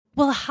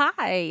Well,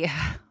 hi.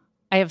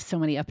 I have so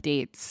many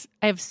updates.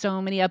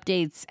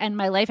 And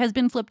my life has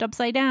been flipped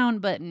upside down,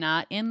 but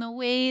not in the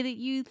way that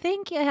you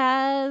think it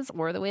has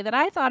or the way that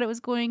I thought it was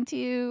going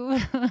to.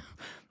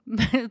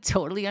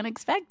 Totally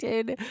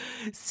unexpected.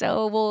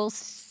 So we'll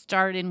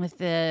start in with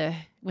the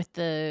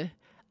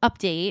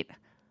update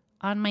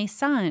on my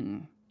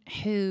son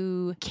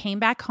who came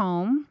back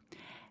home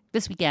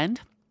this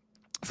weekend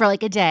for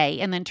like a day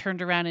and then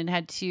turned around and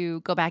had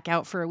to go back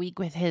out for a week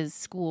with his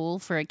school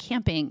for a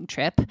camping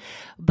trip.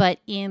 But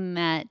in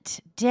that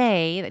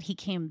day that he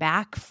came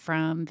back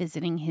from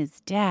visiting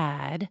his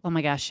dad, oh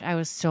my gosh, I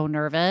was so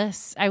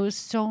nervous.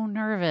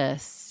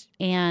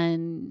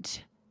 And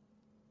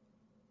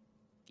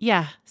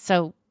yeah,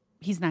 so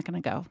he's not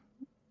going to go.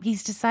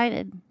 He's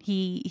decided.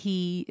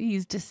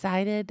 He's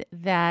decided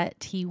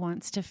that he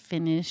wants to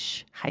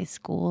finish high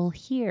school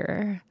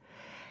here.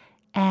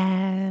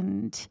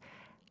 And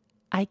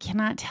I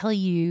cannot tell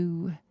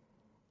you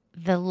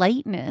the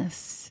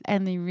lightness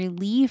and the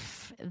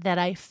relief that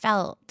I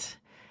felt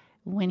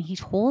when he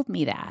told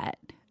me that.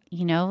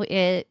 You know,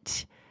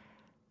 it's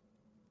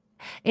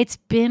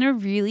been a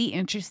really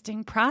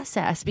interesting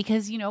process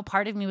because, you know,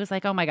 part of me was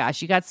like, oh my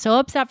gosh, you got so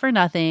upset for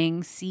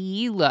nothing.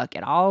 See, look,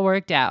 it all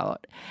worked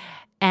out.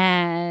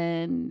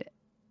 And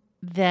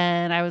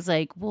then I was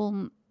like,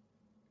 well,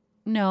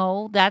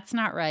 no, that's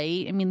not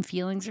right. I mean,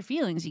 feelings are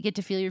feelings. You get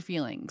to feel your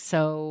feelings.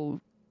 So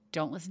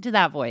don't listen to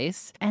that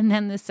voice. And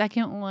then the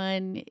second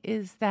one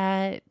is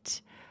that,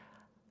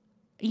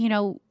 you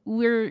know,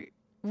 we're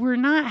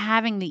not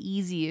having the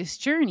easiest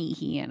journey,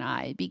 he and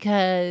I,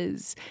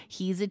 because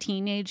he's a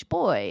teenage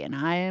boy and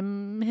I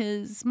am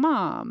his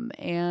mom.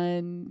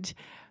 And,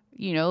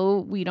 you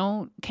know, we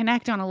don't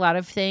connect on a lot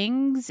of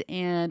things.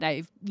 And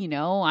I'm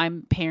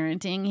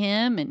parenting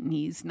him and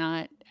he's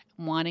not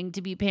wanting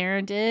to be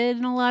parented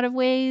in a lot of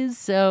ways.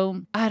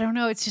 So I don't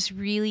know. It's just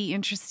really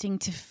interesting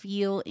to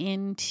feel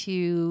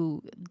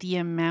into the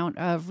amount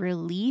of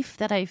relief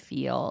that I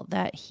feel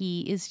that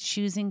he is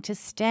choosing to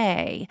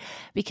stay,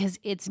 because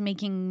it's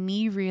making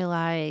me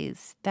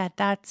realize that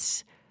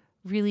that's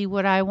really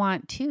what I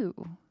want too.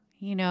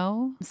 You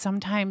know,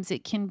 sometimes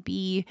it can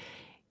be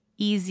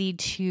easy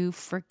to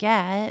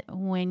forget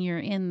when you're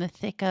in the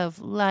thick of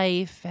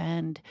life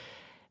and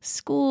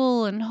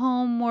school and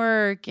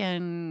homework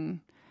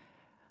and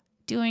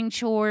doing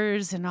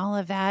chores and all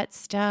of that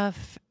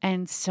stuff.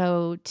 And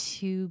so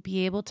to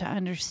be able to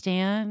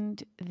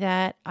understand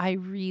that I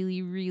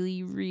really,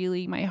 really,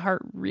 really, my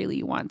heart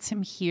really wants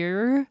him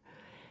here.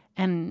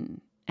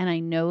 And I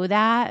know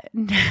that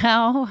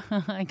now.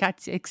 I got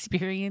to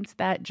experience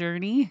that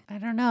journey. I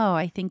don't know.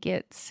 I think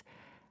it's,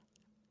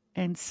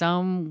 in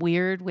some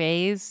weird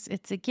ways,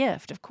 it's a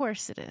gift. Of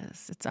course it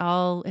is. It's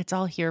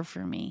all here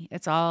for me.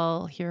 It's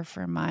all here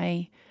for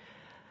my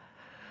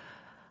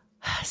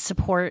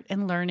support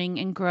and learning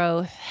and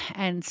growth.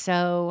 And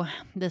so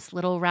this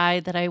little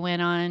ride that I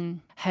went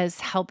on has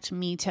helped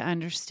me to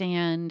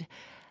understand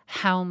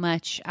how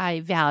much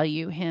I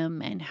value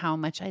him and how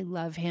much I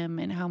love him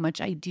and how much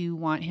I do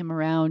want him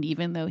around,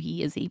 even though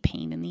he is a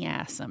pain in the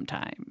ass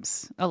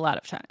sometimes, a lot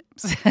of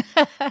times.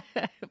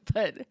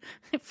 But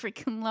I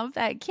freaking love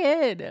that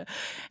kid.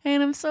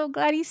 And I'm so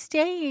glad he's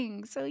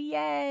staying. So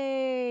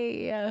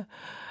yay.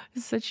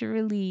 Such a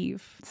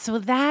relief. So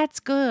that's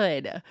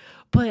good.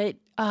 But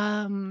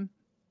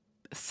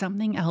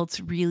something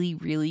else really,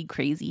 really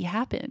crazy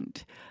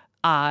happened.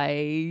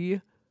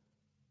 I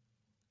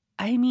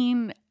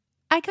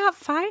got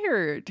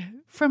fired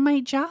from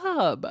my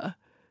job.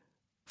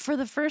 For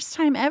the first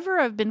time ever,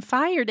 I've been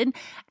fired. And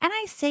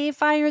I say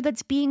fired,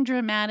 that's being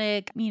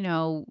dramatic. You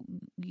know,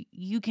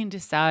 you can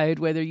decide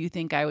whether you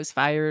think I was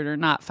fired or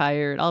not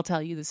fired. I'll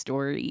tell you the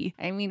story.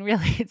 I mean,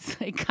 really, it's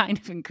like kind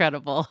of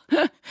incredible.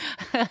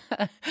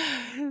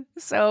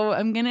 So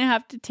I'm going to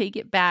have to take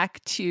it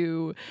back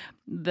to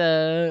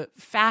the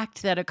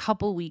fact that a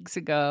couple weeks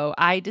ago,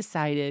 I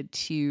decided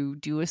to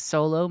do a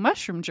solo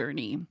mushroom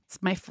journey.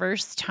 It's my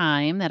first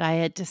time that I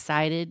had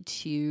decided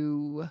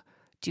to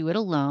do it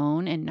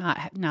alone and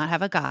not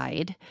have a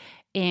guide.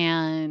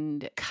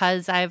 And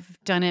because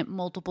I've done it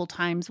multiple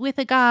times with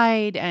a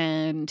guide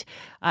and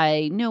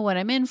I know what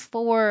I'm in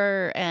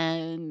for,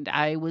 and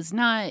I was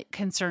not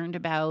concerned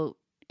about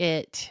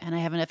it, and I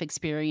have enough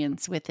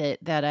experience with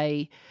it that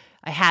I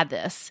had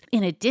this.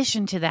 In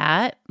addition to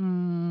that,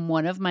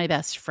 one of my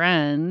best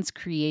friends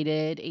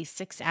created a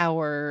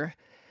 6-hour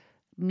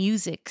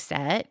music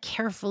set,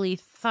 carefully,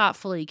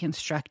 thoughtfully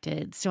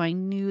constructed. So I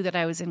knew that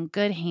I was in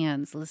good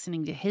hands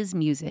listening to his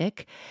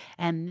music.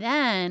 And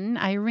then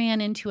I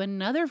ran into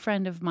another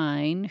friend of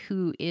mine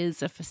who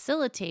is a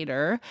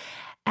facilitator,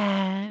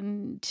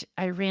 and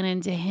I ran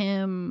into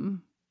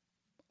him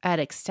at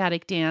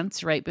Ecstatic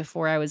Dance right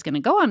before I was going to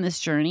go on this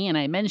journey. And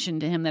I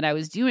mentioned to him that I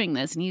was doing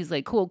this, and he's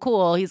like,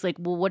 cool. He's like,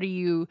 well, what are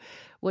you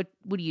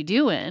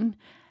doing?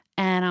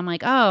 And I'm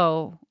like,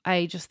 oh,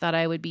 I just thought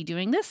I would be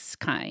doing this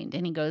kind.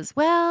 And he goes,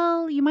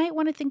 well, you might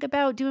want to think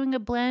about doing a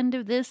blend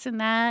of this and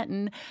that.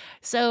 And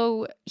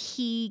so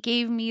he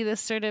gave me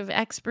this sort of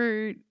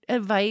expert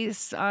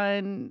advice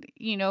on,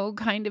 you know,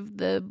 kind of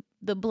the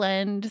the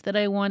blend that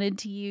I wanted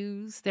to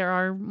use. There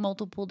are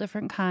multiple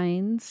different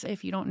kinds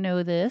if you don't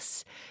know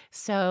this.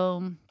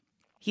 So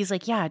he's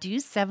like, yeah, do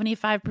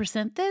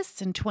 75%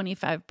 this and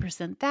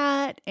 25%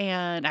 that.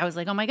 And I was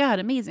like, oh my God,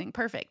 amazing,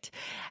 perfect.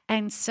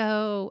 And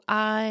so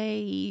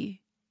I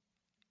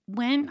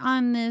went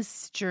on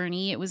this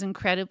journey. It was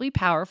incredibly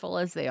powerful,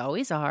 as they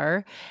always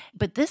are.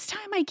 But this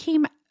time I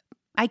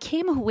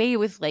came away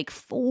with like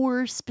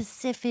 4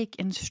 specific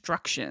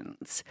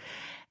instructions.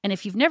 And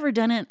if you've never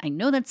done it, I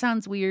know that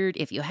sounds weird.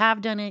 If you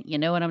have done it, you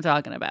know what I'm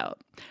talking about.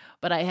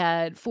 But I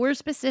had 4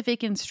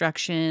 specific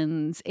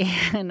instructions,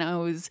 and I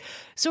was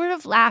sort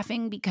of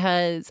laughing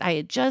because I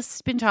had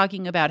just been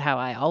talking about how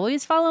I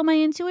always follow my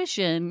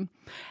intuition.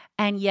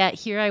 And yet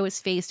here I was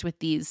faced with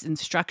these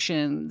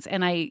instructions,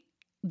 and I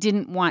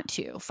didn't want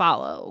to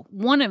follow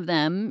one of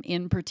them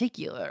in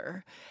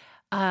particular,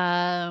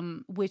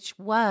 which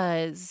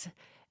was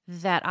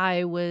that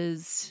I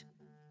was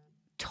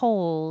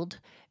told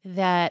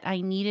that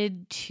I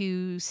needed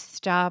to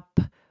stop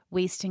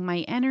wasting my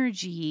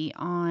energy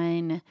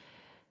on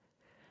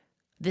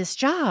this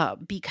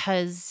job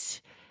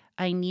because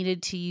I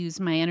needed to use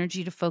my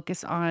energy to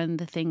focus on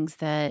the things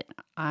that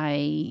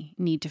I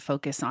need to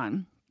focus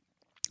on,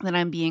 that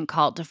I'm being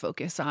called to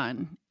focus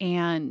on.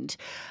 And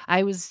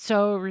I was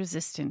so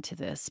resistant to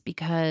this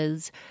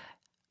because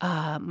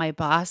my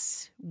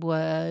boss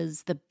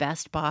was the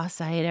best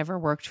boss I had ever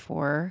worked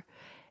for.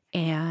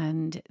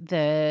 And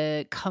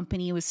the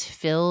company was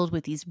filled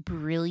with these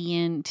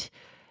brilliant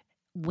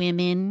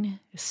women.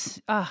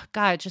 Oh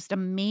God, just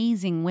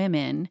amazing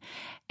women.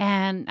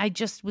 And I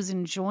just was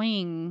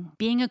enjoying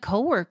being a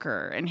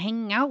coworker and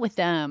hanging out with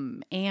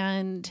them.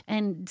 And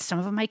some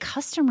of my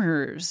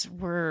customers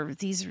were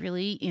these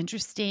really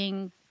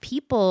interesting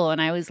people.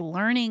 And I was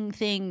learning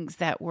things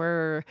that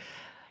were,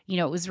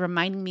 it was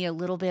reminding me a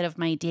little bit of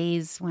my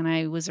days when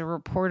I was a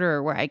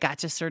reporter, where I got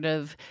to sort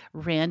of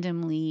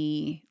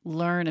randomly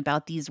learn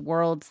about these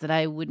worlds that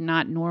I would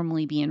not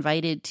normally be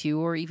invited to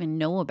or even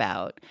know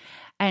about.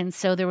 And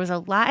so there was a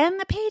lot, and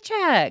the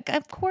paycheck,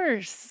 of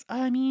course.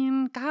 I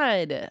mean,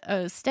 God,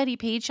 a steady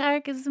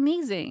paycheck is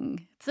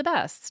amazing. It's the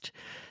best.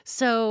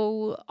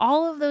 So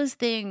all of those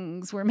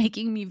things were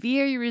making me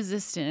very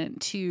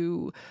resistant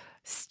to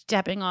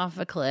stepping off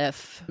a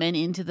cliff and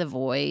into the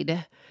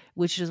void,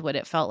 which is what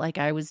it felt like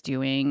I was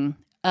doing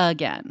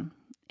again.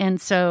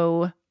 And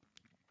so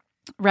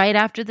right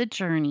after the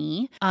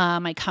journey,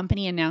 my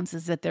company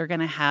announces that they're going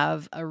to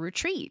have a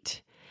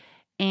retreat.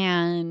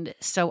 And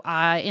so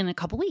in a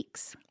couple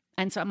weeks.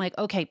 And so I'm like,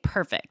 okay,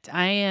 perfect.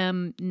 I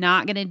am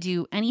not going to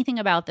do anything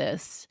about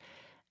this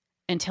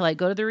until I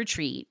go to the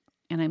retreat.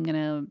 And I'm going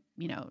to,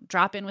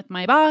 drop in with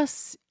my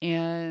boss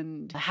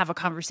and have a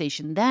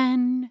conversation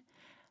then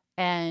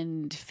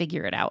and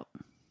figure it out.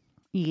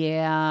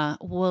 Yeah,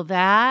 well,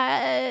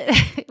 that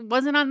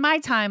wasn't on my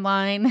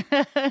timeline.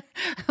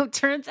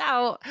 Turns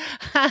out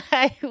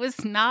I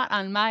was not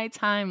on my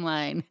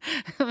timeline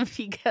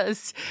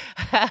because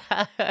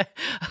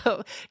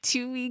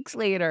 2 weeks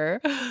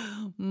later,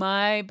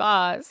 I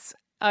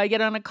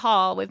get on a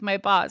call with my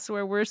boss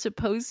where we're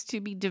supposed to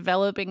be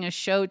developing a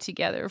show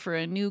together for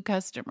a new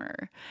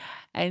customer.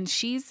 And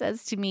she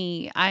says to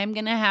me, I'm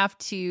going to have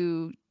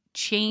to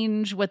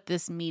change what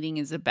this meeting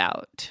is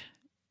about.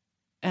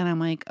 And I'm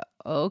like,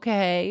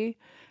 okay.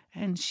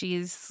 And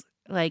she's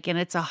like, and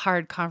it's a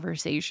hard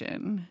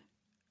conversation.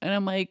 And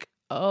I'm like,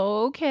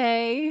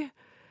 okay.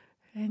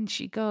 And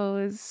she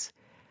goes,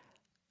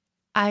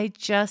 I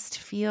just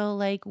feel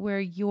like where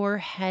you're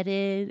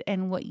headed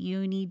and what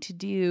you need to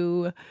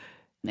do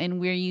and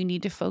where you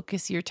need to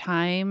focus your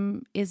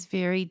time is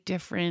very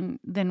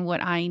different than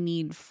what I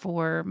need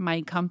for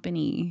my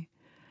company.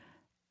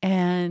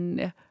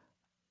 And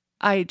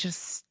I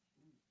just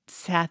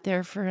sat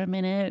there for a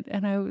minute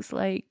and I was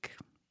like,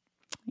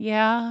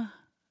 yeah,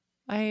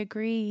 I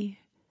agree.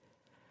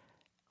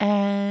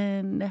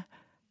 And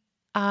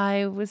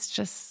I was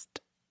just,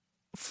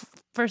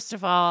 first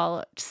of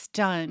all,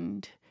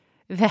 stunned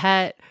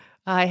that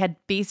I had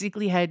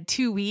basically had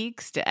 2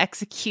 weeks to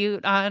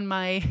execute on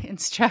my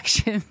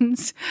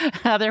instructions.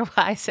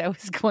 Otherwise, I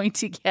was going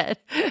to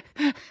get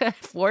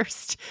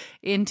forced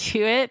into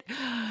it.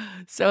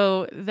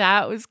 So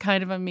that was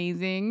kind of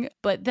amazing.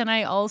 But then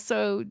I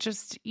also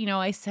just,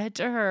 I said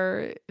to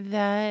her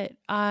that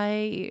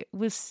I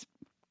was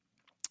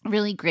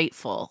really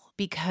grateful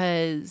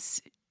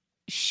because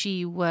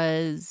she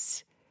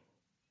was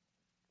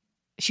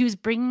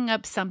bringing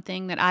up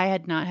something that I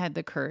had not had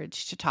the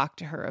courage to talk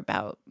to her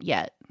about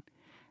yet.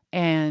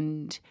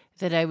 And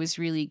that I was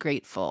really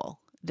grateful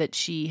that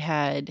she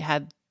had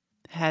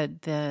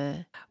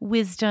the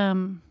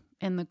wisdom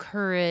and the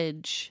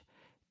courage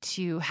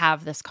to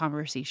have this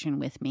conversation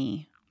with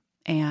me.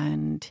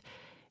 And,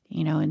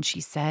 and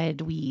she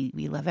said, we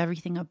love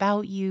everything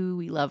about you.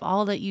 We love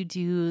all that you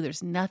do.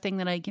 There's nothing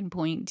that I can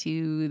point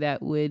to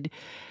that would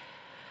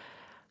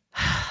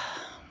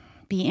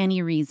be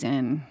any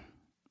reason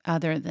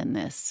other than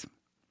this.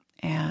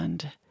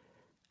 And,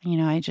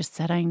 I just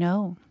said, I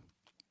know.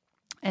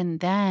 And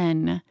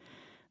then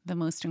the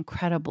most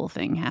incredible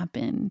thing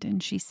happened.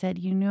 And she said,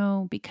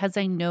 because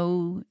I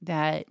know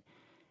that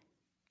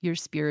you're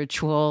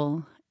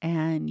spiritual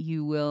and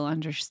you will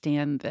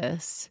understand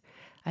this,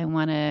 I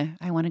want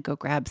to go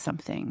grab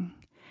something.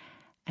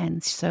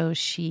 And so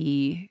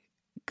she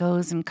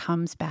goes and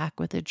comes back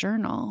with a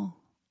journal.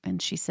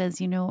 And she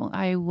says,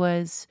 I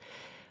was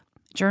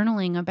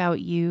journaling about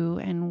you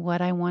and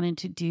what I wanted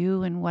to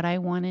do and what I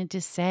wanted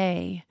to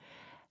say.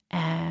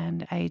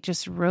 And I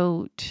just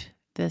wrote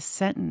this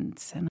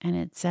sentence, and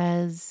it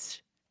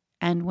says,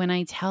 and when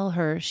I tell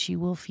her, she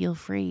will feel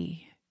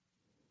free.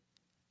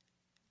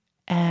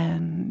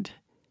 And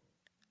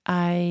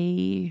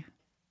I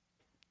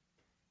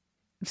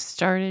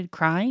started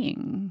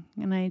crying,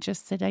 and I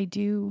just said, I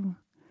do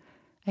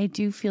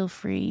feel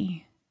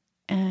free.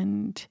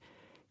 And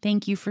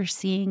thank you for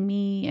seeing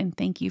me, and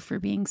thank you for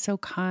being so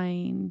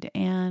kind.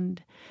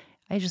 And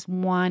I just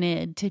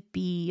wanted to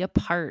be a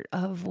part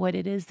of what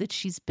it is that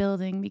she's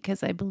building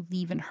because I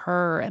believe in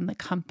her and the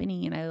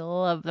company, and I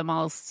love them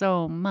all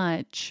so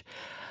much.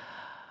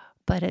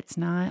 But it's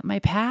not my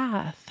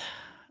path.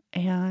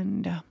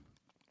 And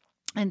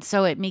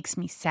so it makes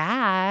me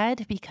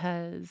sad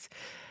because,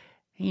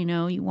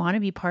 you want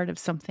to be part of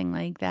something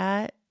like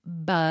that,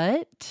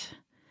 but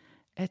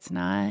it's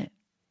not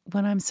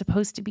what I'm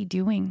supposed to be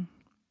doing.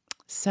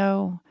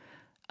 So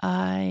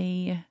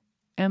I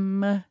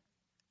am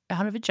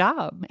out of a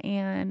job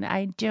and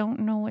I don't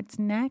know what's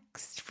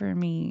next for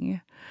me.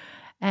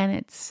 And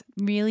it's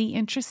really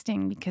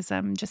interesting because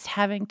I'm just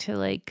having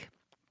to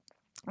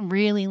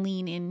really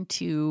lean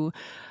into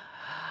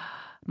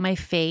my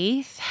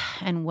faith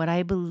and what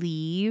I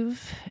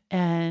believe.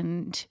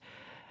 And,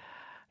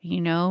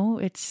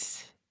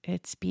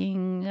 it's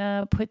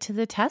being put to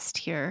the test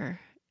here.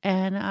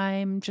 And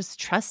I'm just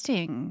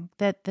trusting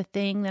that the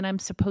thing that I'm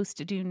supposed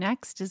to do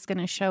next is going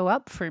to show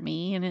up for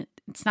me. And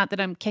it's not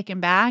that I'm kicking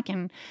back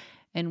and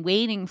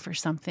waiting for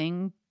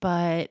something,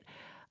 but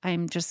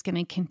I'm just going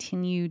to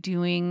continue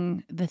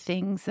doing the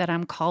things that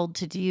I'm called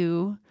to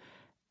do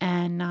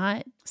and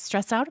not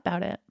stress out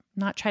about it,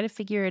 not try to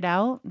figure it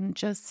out, and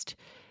just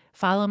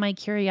follow my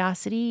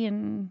curiosity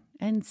and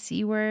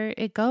see where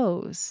it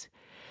goes.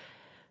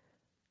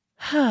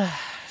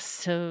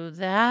 So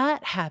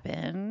that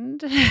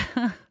happened.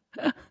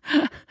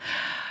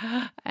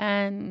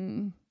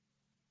 And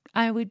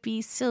I would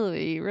be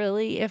silly,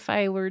 really, if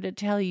I were to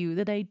tell you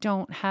that I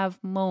don't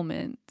have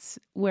moments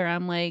where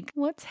I'm like,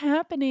 what's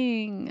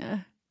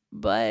happening?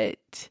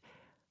 But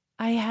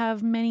I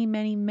have many,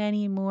 many,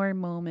 many more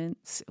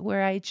moments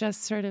where I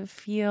just sort of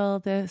feel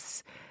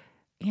this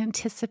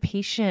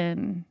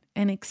anticipation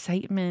and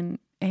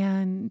excitement.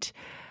 And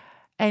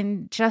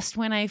just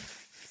when I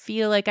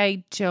feel like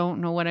I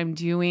don't know what I'm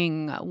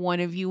doing,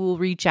 one of you will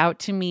reach out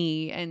to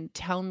me and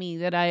tell me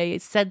that I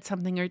said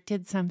something or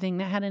did something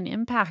that had an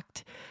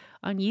impact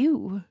on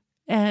you.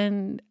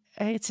 And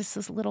it's just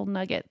those little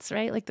nuggets,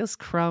 right? Like those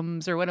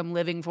crumbs are what I'm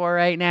living for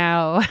right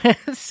now.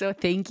 So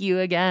thank you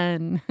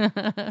again.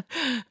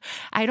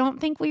 I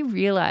don't think we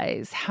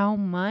realize how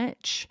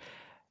much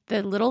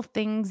the little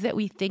things that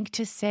we think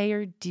to say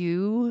or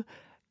do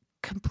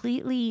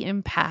completely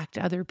impact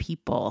other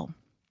people.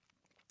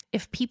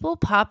 If people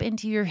pop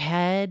into your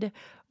head,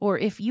 or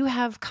if you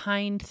have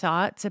kind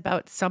thoughts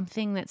about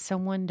something that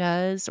someone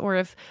does, or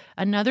if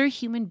another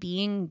human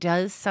being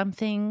does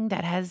something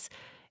that has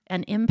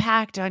an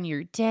impact on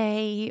your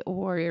day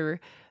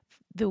or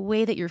the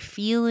way that you're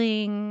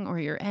feeling or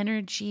your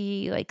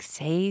energy,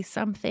 say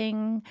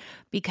something,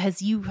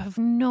 because you have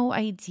no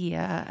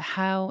idea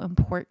how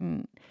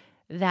important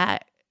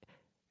that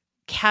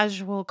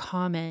casual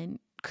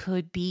comment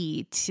could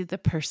be to the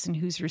person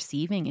who's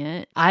receiving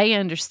it. I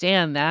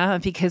understand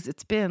that because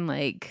it's been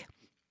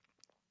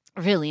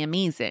really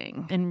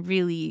amazing and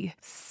really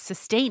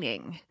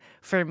sustaining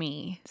for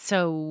me.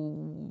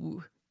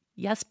 So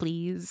yes,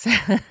 please.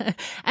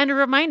 And a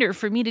reminder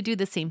for me to do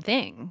the same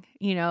thing.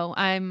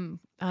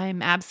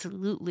 I'm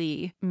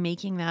absolutely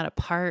making that a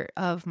part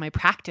of my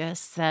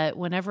practice, that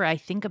whenever I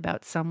think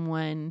about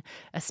someone,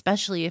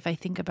 especially if I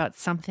think about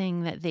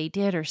something that they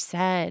did or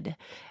said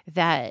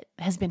that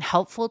has been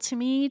helpful to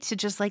me, to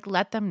just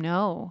let them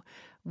know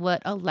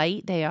what a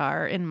light they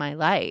are in my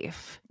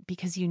life,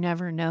 because you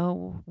never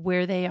know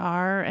where they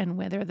are and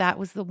whether that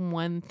was the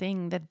one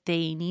thing that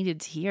they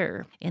needed to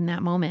hear in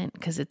that moment,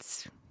 because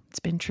it's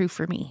been true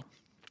for me.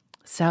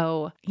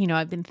 So,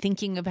 I've been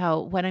thinking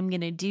about what I'm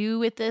going to do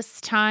with this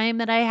time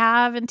that I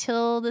have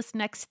until this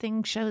next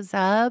thing shows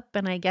up.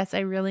 And I guess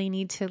I really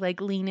need to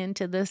lean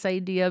into this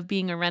idea of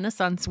being a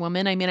Renaissance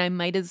woman. I mean, I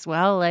might as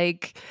well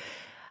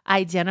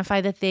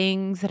identify the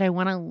things that I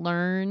want to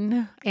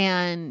learn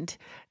and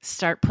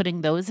start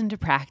putting those into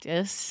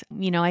practice.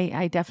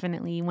 I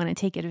definitely want to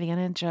take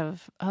advantage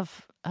of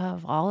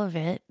all of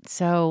it.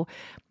 So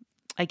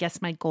I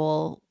guess my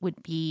goal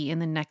would be in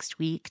the next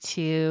week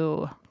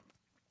to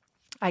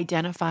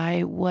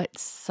identify what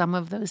some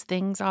of those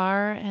things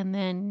are and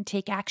then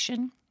take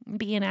action,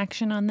 be in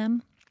action on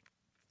them.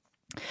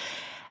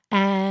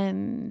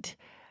 And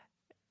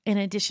in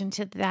addition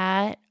to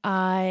that,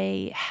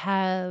 I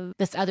have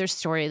this other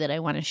story that I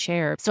want to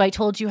share. So I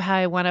told you how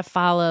I want to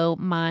follow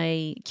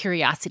my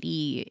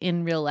curiosity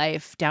in real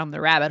life down the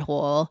rabbit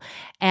hole.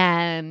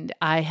 And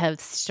I have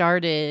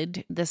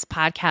started this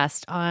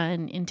podcast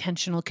on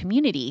intentional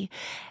community.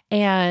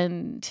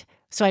 And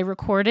so I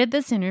recorded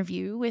this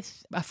interview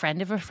with a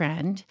friend of a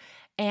friend,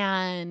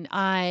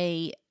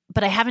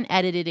 but I haven't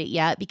edited it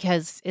yet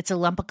because it's a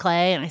lump of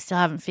clay and I still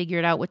haven't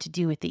figured out what to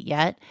do with it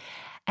yet.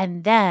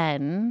 And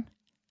then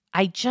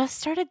I just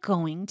started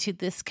going to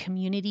this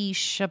community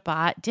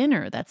Shabbat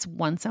dinner that's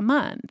once a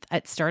month.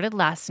 It started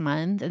last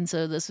month, and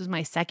so this was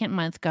my second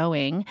month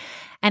going.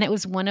 And it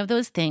was one of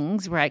those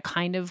things where I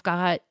kind of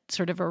got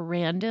sort of a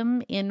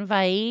random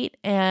invite,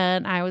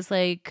 and I was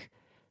like,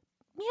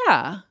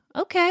 yeah,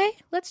 okay,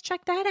 let's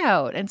check that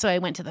out. And so I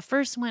went to the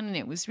first one, and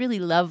it was really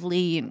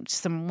lovely and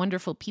some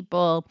wonderful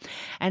people.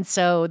 And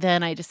so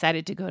then I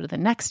decided to go to the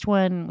next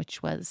one,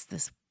 which was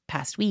this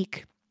past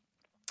week.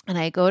 And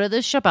I go to the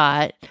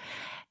Shabbat,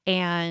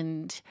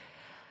 and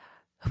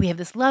we have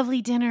this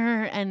lovely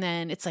dinner, and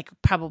then it's like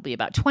probably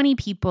about 20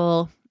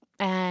 people.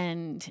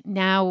 And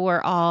now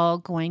we're all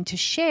going to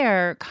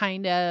share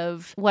kind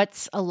of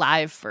what's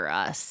alive for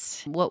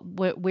us,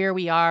 where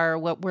we are,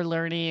 what we're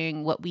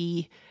learning, what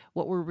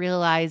we're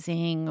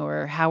realizing,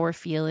 or how we're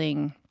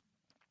feeling.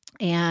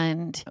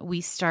 And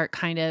we start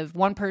kind of,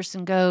 one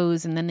person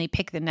goes and then they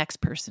pick the next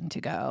person to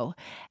go.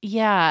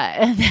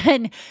 Yeah.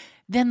 And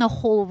then the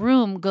whole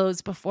room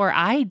goes before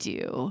I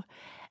do.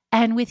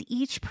 And with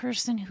each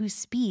person who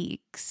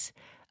speaks,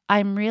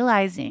 I'm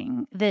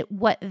realizing that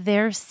what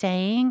they're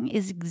saying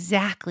is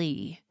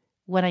exactly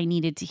what I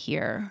needed to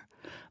hear.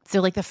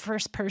 So like the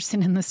first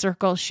person in the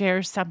circle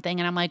shares something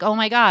and I'm like, oh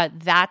my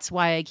God, that's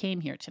why I came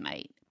here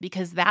tonight.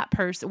 Because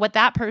what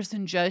that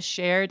person just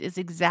shared is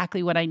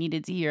exactly what I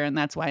needed to hear. And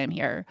that's why I'm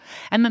here.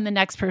 And then the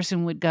next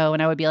person would go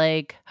and I would be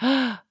like,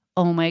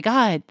 oh my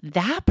God,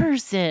 that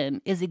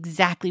person is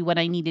exactly what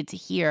I needed to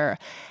hear.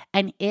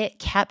 And it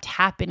kept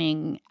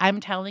happening. I'm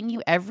telling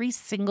you, every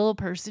single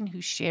person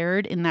who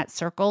shared in that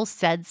circle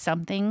said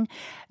something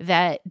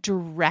that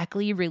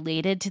directly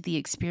related to the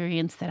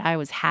experience that I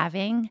was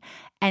having.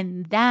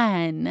 And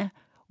then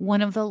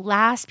one of the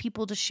last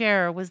people to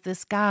share was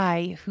this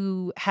guy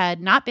who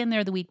had not been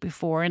there the week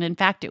before. And in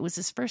fact, it was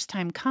his first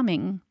time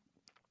coming.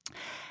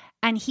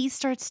 And he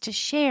starts to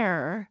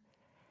share,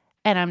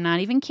 and I'm not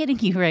even kidding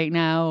you right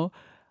now,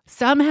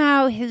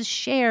 somehow his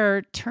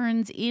share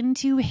turns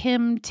into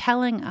him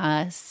telling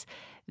us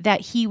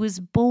that he was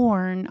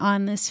born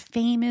on this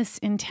famous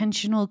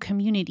intentional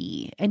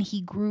community and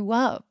he grew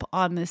up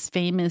on this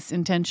famous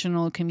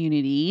intentional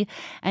community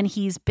and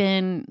he's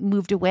been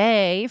moved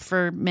away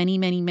for many,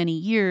 many, many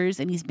years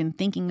and he's been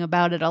thinking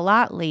about it a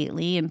lot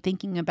lately and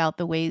thinking about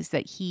the ways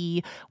that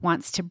he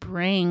wants to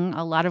bring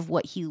a lot of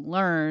what he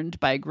learned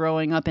by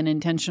growing up in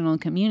intentional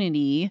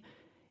community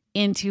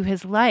into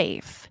his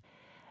life.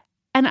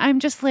 And I'm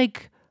just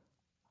like,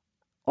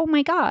 oh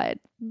my God,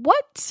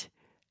 what?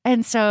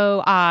 And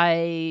so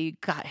I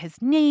got his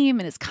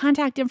name and his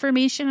contact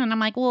information. And I'm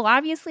like, well,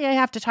 obviously I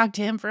have to talk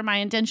to him for my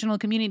intentional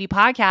community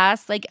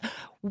podcast. Like,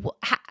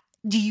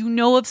 do you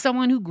know of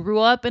someone who grew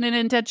up in an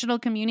intentional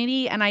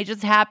community? And I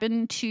just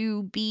happen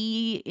to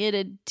be at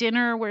a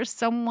dinner where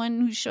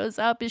someone who shows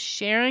up is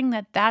sharing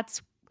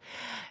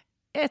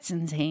it's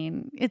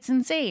insane. It's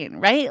insane,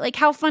 right? Like,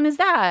 how fun is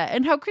that?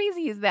 And how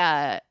crazy is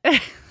that?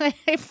 I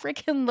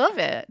freaking love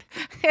it.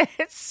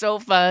 It's so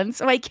fun.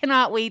 So I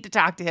cannot wait to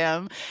talk to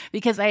him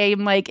because I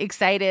am like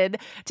excited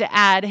to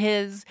add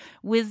his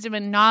wisdom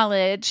and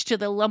knowledge to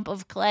the lump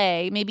of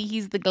clay. Maybe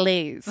he's the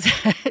glaze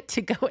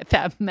to go with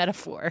that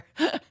metaphor.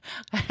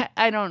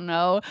 I don't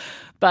know,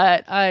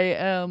 but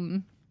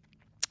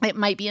it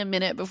might be a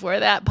minute before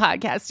that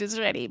podcast is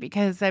ready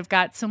because I've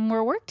got some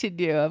more work to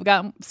do. I've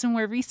got some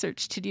more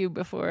research to do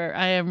before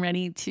I am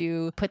ready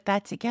to put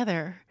that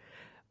together.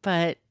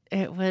 But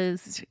it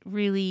was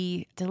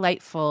really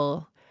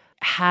delightful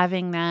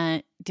having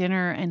that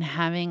dinner and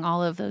having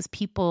all of those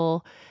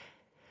people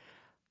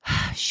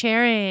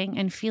sharing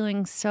and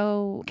feeling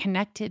so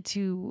connected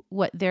to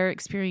what their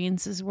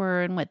experiences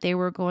were and what they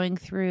were going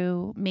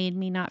through made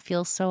me not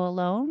feel so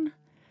alone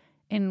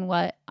in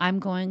what I'm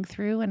going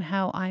through and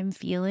how I'm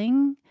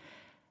feeling.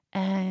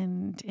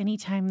 And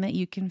anytime that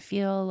you can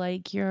feel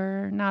like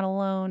you're not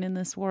alone in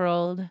this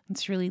world,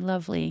 it's really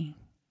lovely.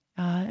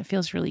 It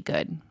feels really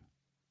good.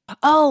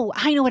 Oh,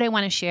 I know what I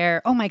want to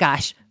share. Oh my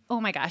gosh.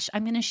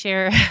 I'm going to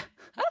share.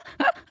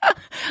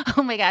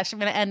 Oh my gosh. I'm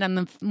going to end on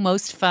the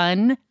most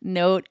fun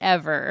note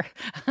ever.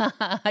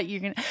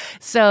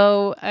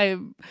 So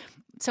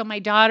my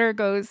daughter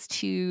goes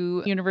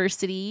to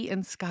university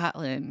in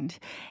Scotland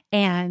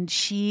and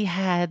she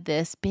had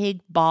this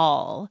big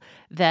ball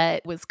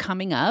that was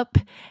coming up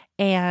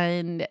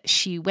and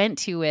she went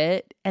to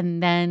it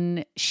and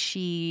then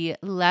she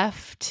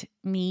left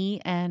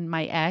me and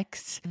my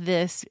ex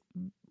this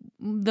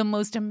the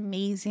most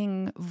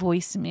amazing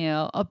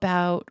voicemail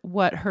about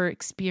what her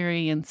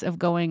experience of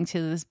going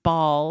to this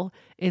ball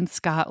in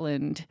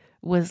Scotland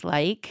was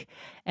like.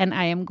 And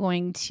I am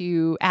going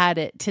to add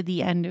it to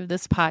the end of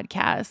this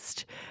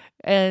podcast.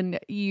 And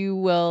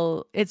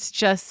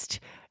it's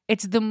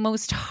the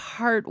most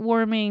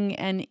heartwarming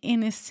and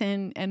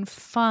innocent and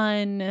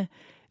fun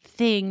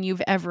thing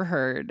you've ever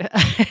heard.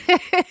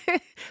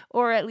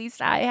 Or at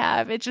least I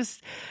have. It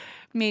just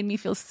made me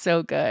feel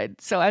so good.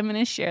 So I'm going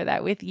to share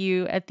that with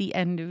you at the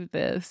end of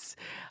this.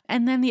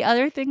 And then the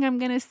other thing I'm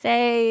going to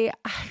say,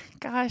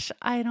 gosh,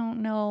 I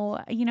don't know.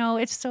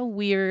 It's so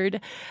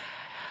weird.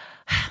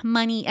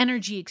 Money,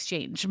 energy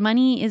exchange.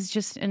 Money is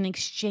just an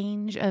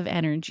exchange of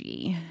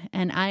energy.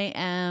 And I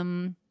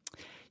am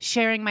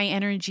sharing my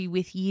energy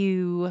with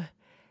you.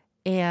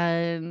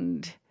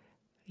 And,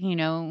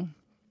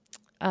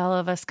 all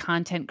of us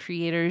content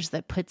creators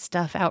that put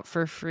stuff out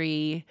for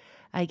free,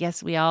 I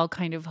guess we all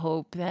kind of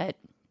hope that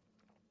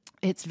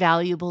it's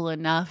valuable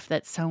enough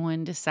that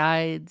someone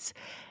decides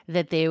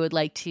that they would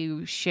like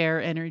to share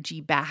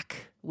energy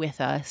back with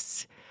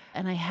us.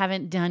 And I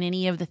haven't done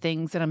any of the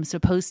things that I'm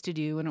supposed to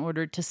do in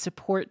order to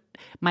support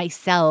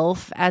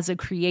myself as a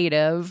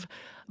creative.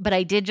 But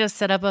I did just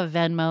set up a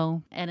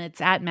Venmo, and it's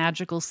at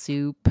Magical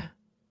Soup.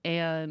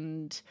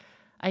 And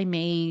I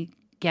may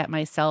get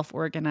myself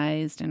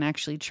organized and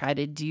actually try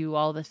to do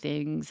all the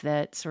things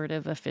that sort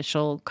of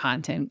official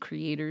content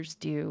creators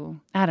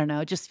do. I don't know.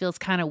 It just feels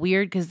kind of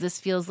weird because this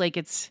feels like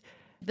this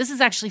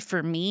is actually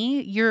for me.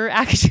 You're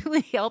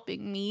actually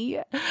helping me.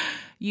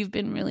 You've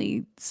been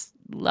really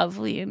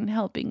lovely in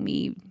helping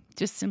me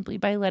just simply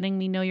by letting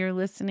me know you're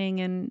listening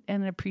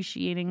and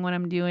appreciating what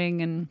I'm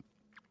doing. And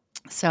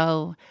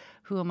so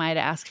who am I to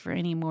ask for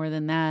any more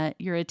than that?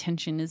 Your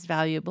attention is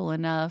valuable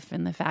enough,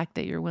 and the fact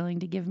that you're willing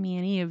to give me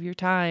any of your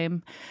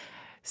time.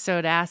 So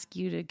to ask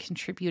you to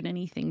contribute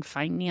anything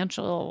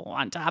financial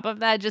on top of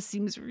that just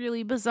seems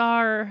really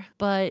bizarre.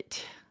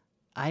 But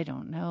I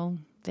don't know.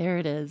 There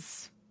it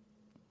is.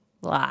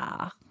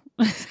 Blah.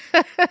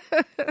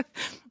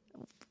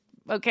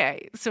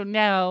 Okay, so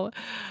now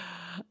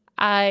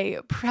I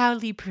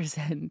proudly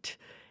present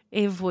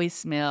a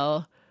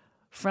voicemail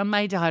from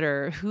my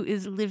daughter who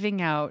is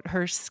living out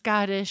her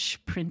Scottish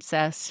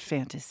princess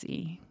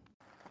fantasy.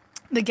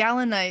 The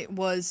gala night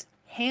was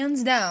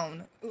hands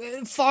down,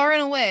 far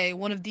and away,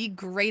 one of the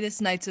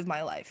greatest nights of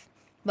my life.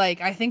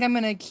 I think I'm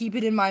going to keep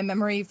it in my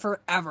memory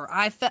forever.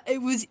 It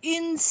was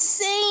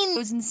insane. It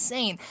was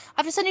insane.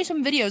 I have to send you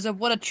some videos of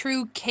what a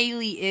true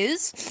ceilidh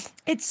is.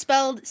 It's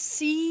spelled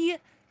Ceilidh,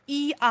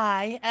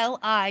 I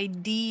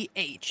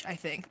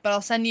think. But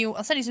I'll send you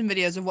some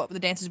videos of what the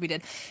dances we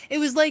did. It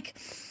was like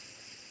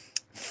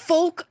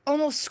folk,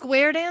 almost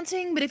square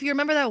dancing, but if you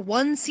remember that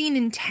one scene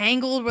in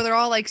Tangled where they're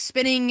all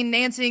spinning and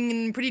dancing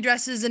in pretty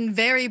dresses and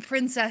very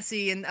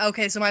princessy. And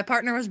okay, so my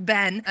partner was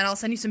Ben, and I'll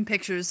send you some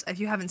pictures if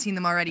you haven't seen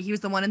them already. He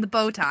was the one in the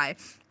bow tie,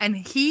 and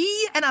he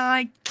and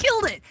I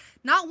killed it.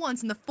 Not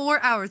once in the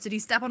 4 hours did he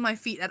step on my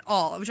feet at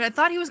all, which I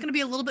thought he was going to be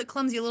a little bit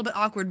clumsy, a little bit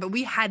awkward, but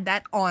we had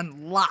that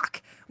on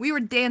lock. We were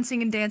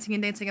dancing and dancing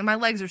and dancing, and my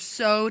legs are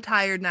so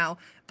tired now,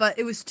 but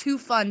it was too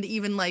fun to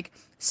even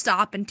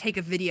stop and take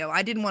a video.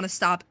 I didn't want to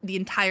stop the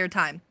entire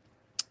time.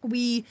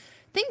 We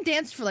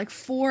danced for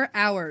 4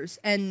 hours,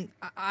 and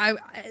I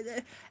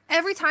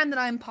every time that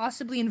I'm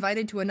possibly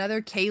invited to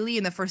another ceilidh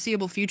in the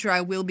foreseeable future,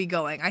 I will be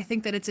going. I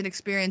think that it's an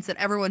experience that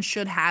everyone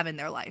should have in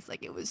their life.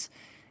 It was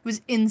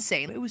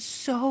insane. It was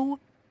so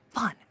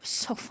fun. It was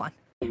so fun.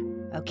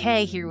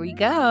 Okay, here we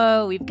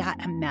go. We've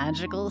got a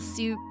Magical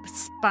Soup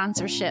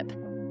sponsorship.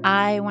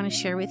 I want to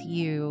share with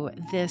you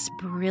this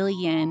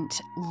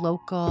brilliant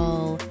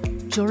local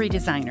jewelry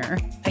designer.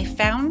 I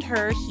found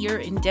her here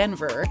in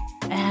Denver,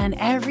 and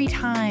every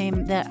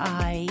time that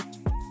I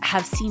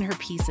have seen her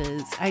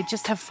pieces, I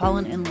just have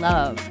fallen in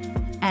love.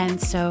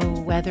 And so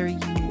whether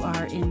you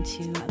are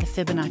into the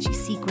Fibonacci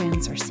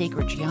sequence or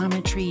sacred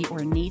geometry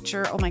or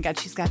nature, oh my God,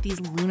 she's got these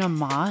Luna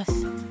moth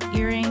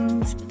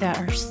earrings that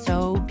are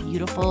so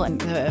beautiful.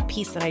 And the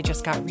piece that I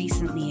just got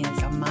recently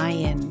is a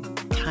Mayan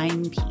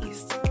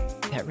timepiece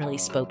that really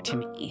spoke to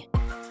me.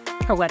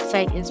 Her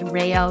website is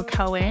Rael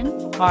Cohen,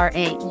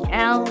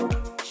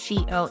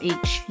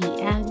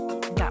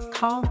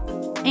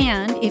 RaelCohen.com.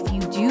 And if you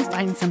do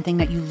find something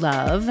that you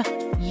love,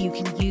 you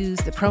can use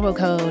the promo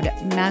code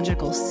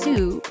Magical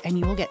Soup and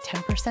you will get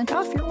 10%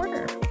 off your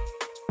order.